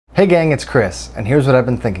Hey gang, it's Chris, and here's what I've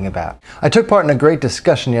been thinking about. I took part in a great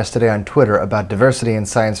discussion yesterday on Twitter about diversity in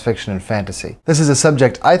science fiction and fantasy. This is a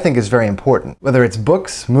subject I think is very important. Whether it's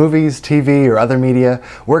books, movies, TV, or other media,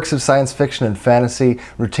 works of science fiction and fantasy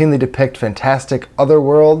routinely depict fantastic other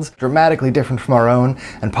worlds, dramatically different from our own,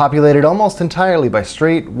 and populated almost entirely by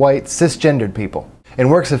straight, white, cisgendered people. In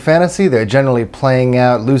works of fantasy, they're generally playing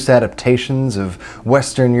out loose adaptations of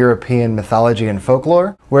Western European mythology and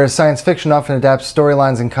folklore, whereas science fiction often adapts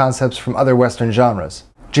storylines and concepts from other Western genres.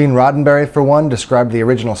 Gene Roddenberry, for one, described the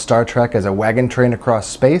original Star Trek as a wagon train across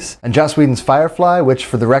space, and Joss Whedon's Firefly, which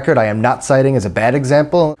for the record I am not citing as a bad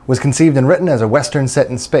example, was conceived and written as a Western set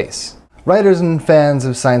in space. Writers and fans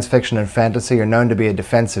of science fiction and fantasy are known to be a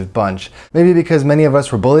defensive bunch. Maybe because many of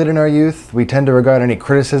us were bullied in our youth, we tend to regard any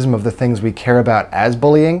criticism of the things we care about as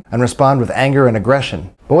bullying, and respond with anger and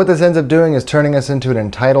aggression. But what this ends up doing is turning us into an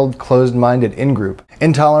entitled, closed-minded in-group,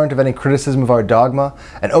 intolerant of any criticism of our dogma,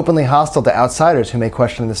 and openly hostile to outsiders who may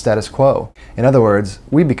question the status quo. In other words,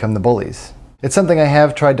 we become the bullies. It's something I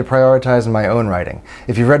have tried to prioritize in my own writing.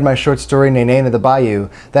 If you've read my short story Nene of the Bayou,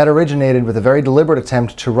 that originated with a very deliberate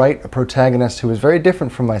attempt to write a protagonist who was very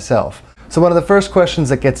different from myself. So one of the first questions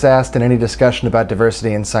that gets asked in any discussion about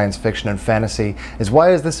diversity in science fiction and fantasy is,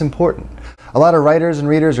 why is this important? A lot of writers and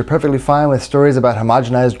readers are perfectly fine with stories about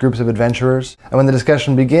homogenized groups of adventurers, and when the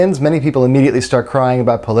discussion begins, many people immediately start crying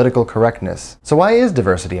about political correctness. So why is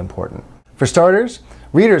diversity important? For starters,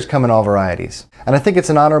 readers come in all varieties, and I think it's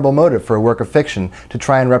an honorable motive for a work of fiction to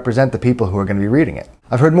try and represent the people who are going to be reading it.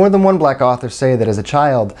 I've heard more than one black author say that as a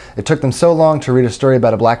child, it took them so long to read a story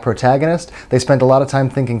about a black protagonist, they spent a lot of time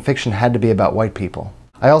thinking fiction had to be about white people.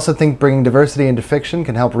 I also think bringing diversity into fiction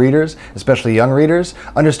can help readers, especially young readers,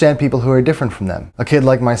 understand people who are different from them. A kid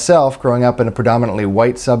like myself, growing up in a predominantly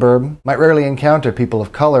white suburb, might rarely encounter people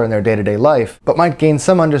of color in their day-to-day life, but might gain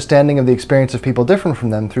some understanding of the experience of people different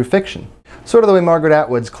from them through fiction. Sort of the way Margaret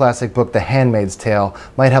Atwood's classic book The Handmaid's Tale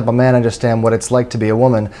might help a man understand what it's like to be a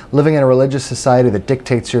woman living in a religious society that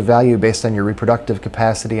dictates your value based on your reproductive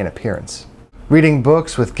capacity and appearance. Reading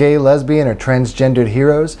books with gay, lesbian, or transgendered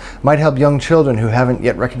heroes might help young children who haven't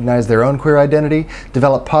yet recognized their own queer identity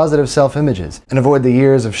develop positive self-images and avoid the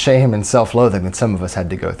years of shame and self-loathing that some of us had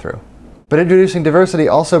to go through. But introducing diversity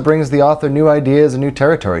also brings the author new ideas and new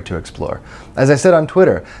territory to explore. As I said on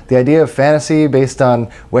Twitter, the idea of fantasy based on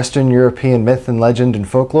Western European myth and legend and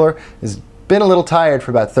folklore has been a little tired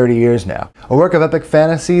for about 30 years now. A work of epic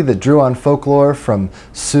fantasy that drew on folklore from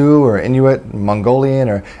Sioux or Inuit, Mongolian,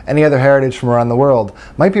 or any other heritage from around the world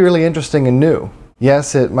might be really interesting and new.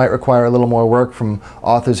 Yes, it might require a little more work from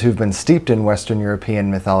authors who've been steeped in Western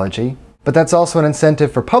European mythology, but that's also an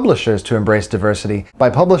incentive for publishers to embrace diversity by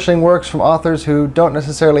publishing works from authors who don't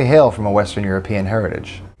necessarily hail from a Western European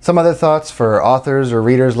heritage. Some other thoughts for authors or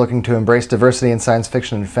readers looking to embrace diversity in science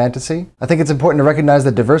fiction and fantasy? I think it's important to recognize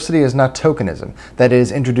that diversity is not tokenism. That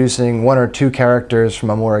is, introducing one or two characters from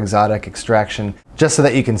a more exotic extraction just so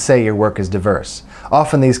that you can say your work is diverse.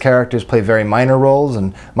 Often these characters play very minor roles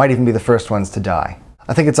and might even be the first ones to die.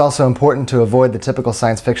 I think it's also important to avoid the typical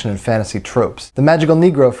science fiction and fantasy tropes. The magical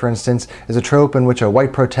Negro, for instance, is a trope in which a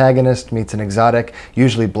white protagonist meets an exotic,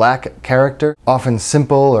 usually black character, often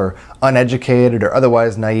simple or uneducated or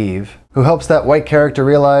otherwise naive, who helps that white character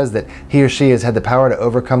realize that he or she has had the power to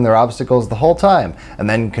overcome their obstacles the whole time, and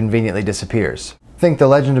then conveniently disappears. Think The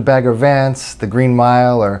Legend of Bagger Vance, The Green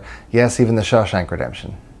Mile, or yes, even The Shawshank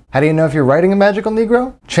Redemption. How do you know if you're writing a magical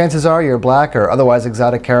Negro? Chances are your black or otherwise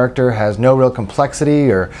exotic character has no real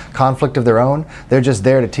complexity or conflict of their own. They're just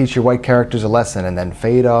there to teach your white characters a lesson and then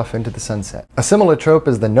fade off into the sunset. A similar trope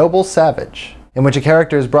is the noble savage, in which a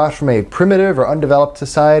character is brought from a primitive or undeveloped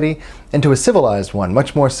society into a civilized one,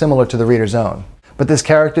 much more similar to the reader's own. But this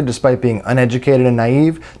character, despite being uneducated and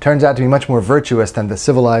naive, turns out to be much more virtuous than the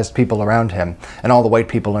civilized people around him, and all the white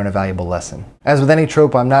people learn a valuable lesson. As with any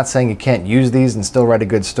trope, I'm not saying you can't use these and still write a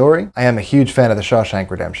good story. I am a huge fan of The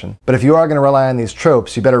Shawshank Redemption. But if you are going to rely on these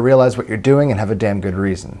tropes, you better realize what you're doing and have a damn good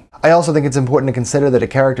reason. I also think it's important to consider that a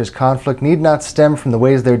character's conflict need not stem from the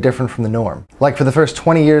ways they're different from the norm. Like for the first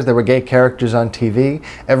 20 years there were gay characters on TV,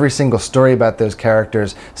 every single story about those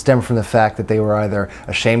characters stemmed from the fact that they were either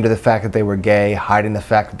ashamed of the fact that they were gay, hiding the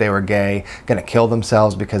fact that they were gay, gonna kill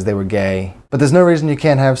themselves because they were gay. But there's no reason you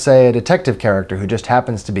can't have, say, a detective character who just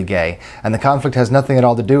happens to be gay, and the conflict has nothing at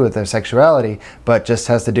all to do with their sexuality, but just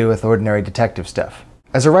has to do with ordinary detective stuff.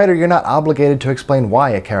 As a writer, you're not obligated to explain why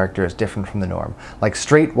a character is different from the norm. Like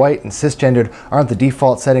straight, white, and cisgendered aren't the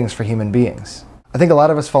default settings for human beings. I think a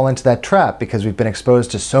lot of us fall into that trap because we've been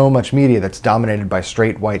exposed to so much media that's dominated by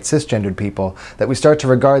straight, white, cisgendered people that we start to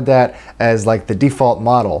regard that as like the default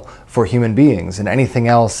model for human beings, and anything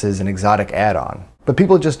else is an exotic add-on. But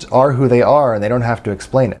people just are who they are and they don't have to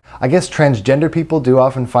explain it. I guess transgender people do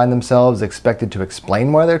often find themselves expected to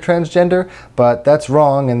explain why they're transgender, but that's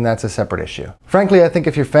wrong and that's a separate issue. Frankly, I think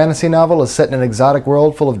if your fantasy novel is set in an exotic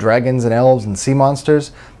world full of dragons and elves and sea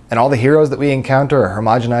monsters, and all the heroes that we encounter are a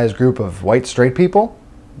homogenized group of white straight people,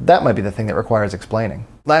 that might be the thing that requires explaining.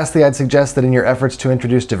 Lastly, I'd suggest that in your efforts to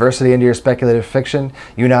introduce diversity into your speculative fiction,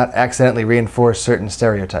 you not accidentally reinforce certain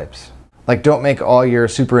stereotypes. Like, don't make all your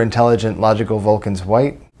super intelligent, logical Vulcans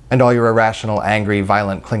white, and all your irrational, angry,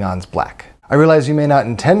 violent Klingons black. I realize you may not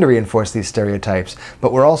intend to reinforce these stereotypes,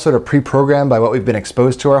 but we're all sort of pre-programmed by what we've been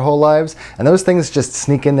exposed to our whole lives, and those things just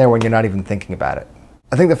sneak in there when you're not even thinking about it.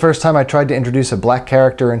 I think the first time I tried to introduce a black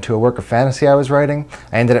character into a work of fantasy I was writing,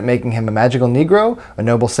 I ended up making him a magical Negro, a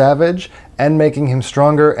noble savage, and making him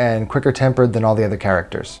stronger and quicker tempered than all the other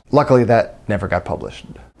characters. Luckily, that never got published.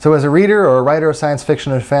 So as a reader or a writer of science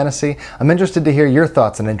fiction and fantasy, I'm interested to hear your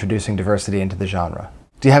thoughts on introducing diversity into the genre.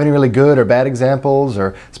 Do you have any really good or bad examples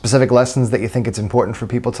or specific lessons that you think it's important for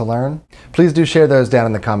people to learn? Please do share those down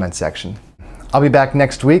in the comments section. I'll be back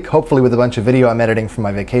next week, hopefully with a bunch of video I'm editing from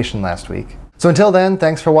my vacation last week. So until then,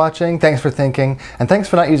 thanks for watching, thanks for thinking, and thanks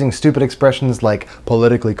for not using stupid expressions like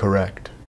politically correct.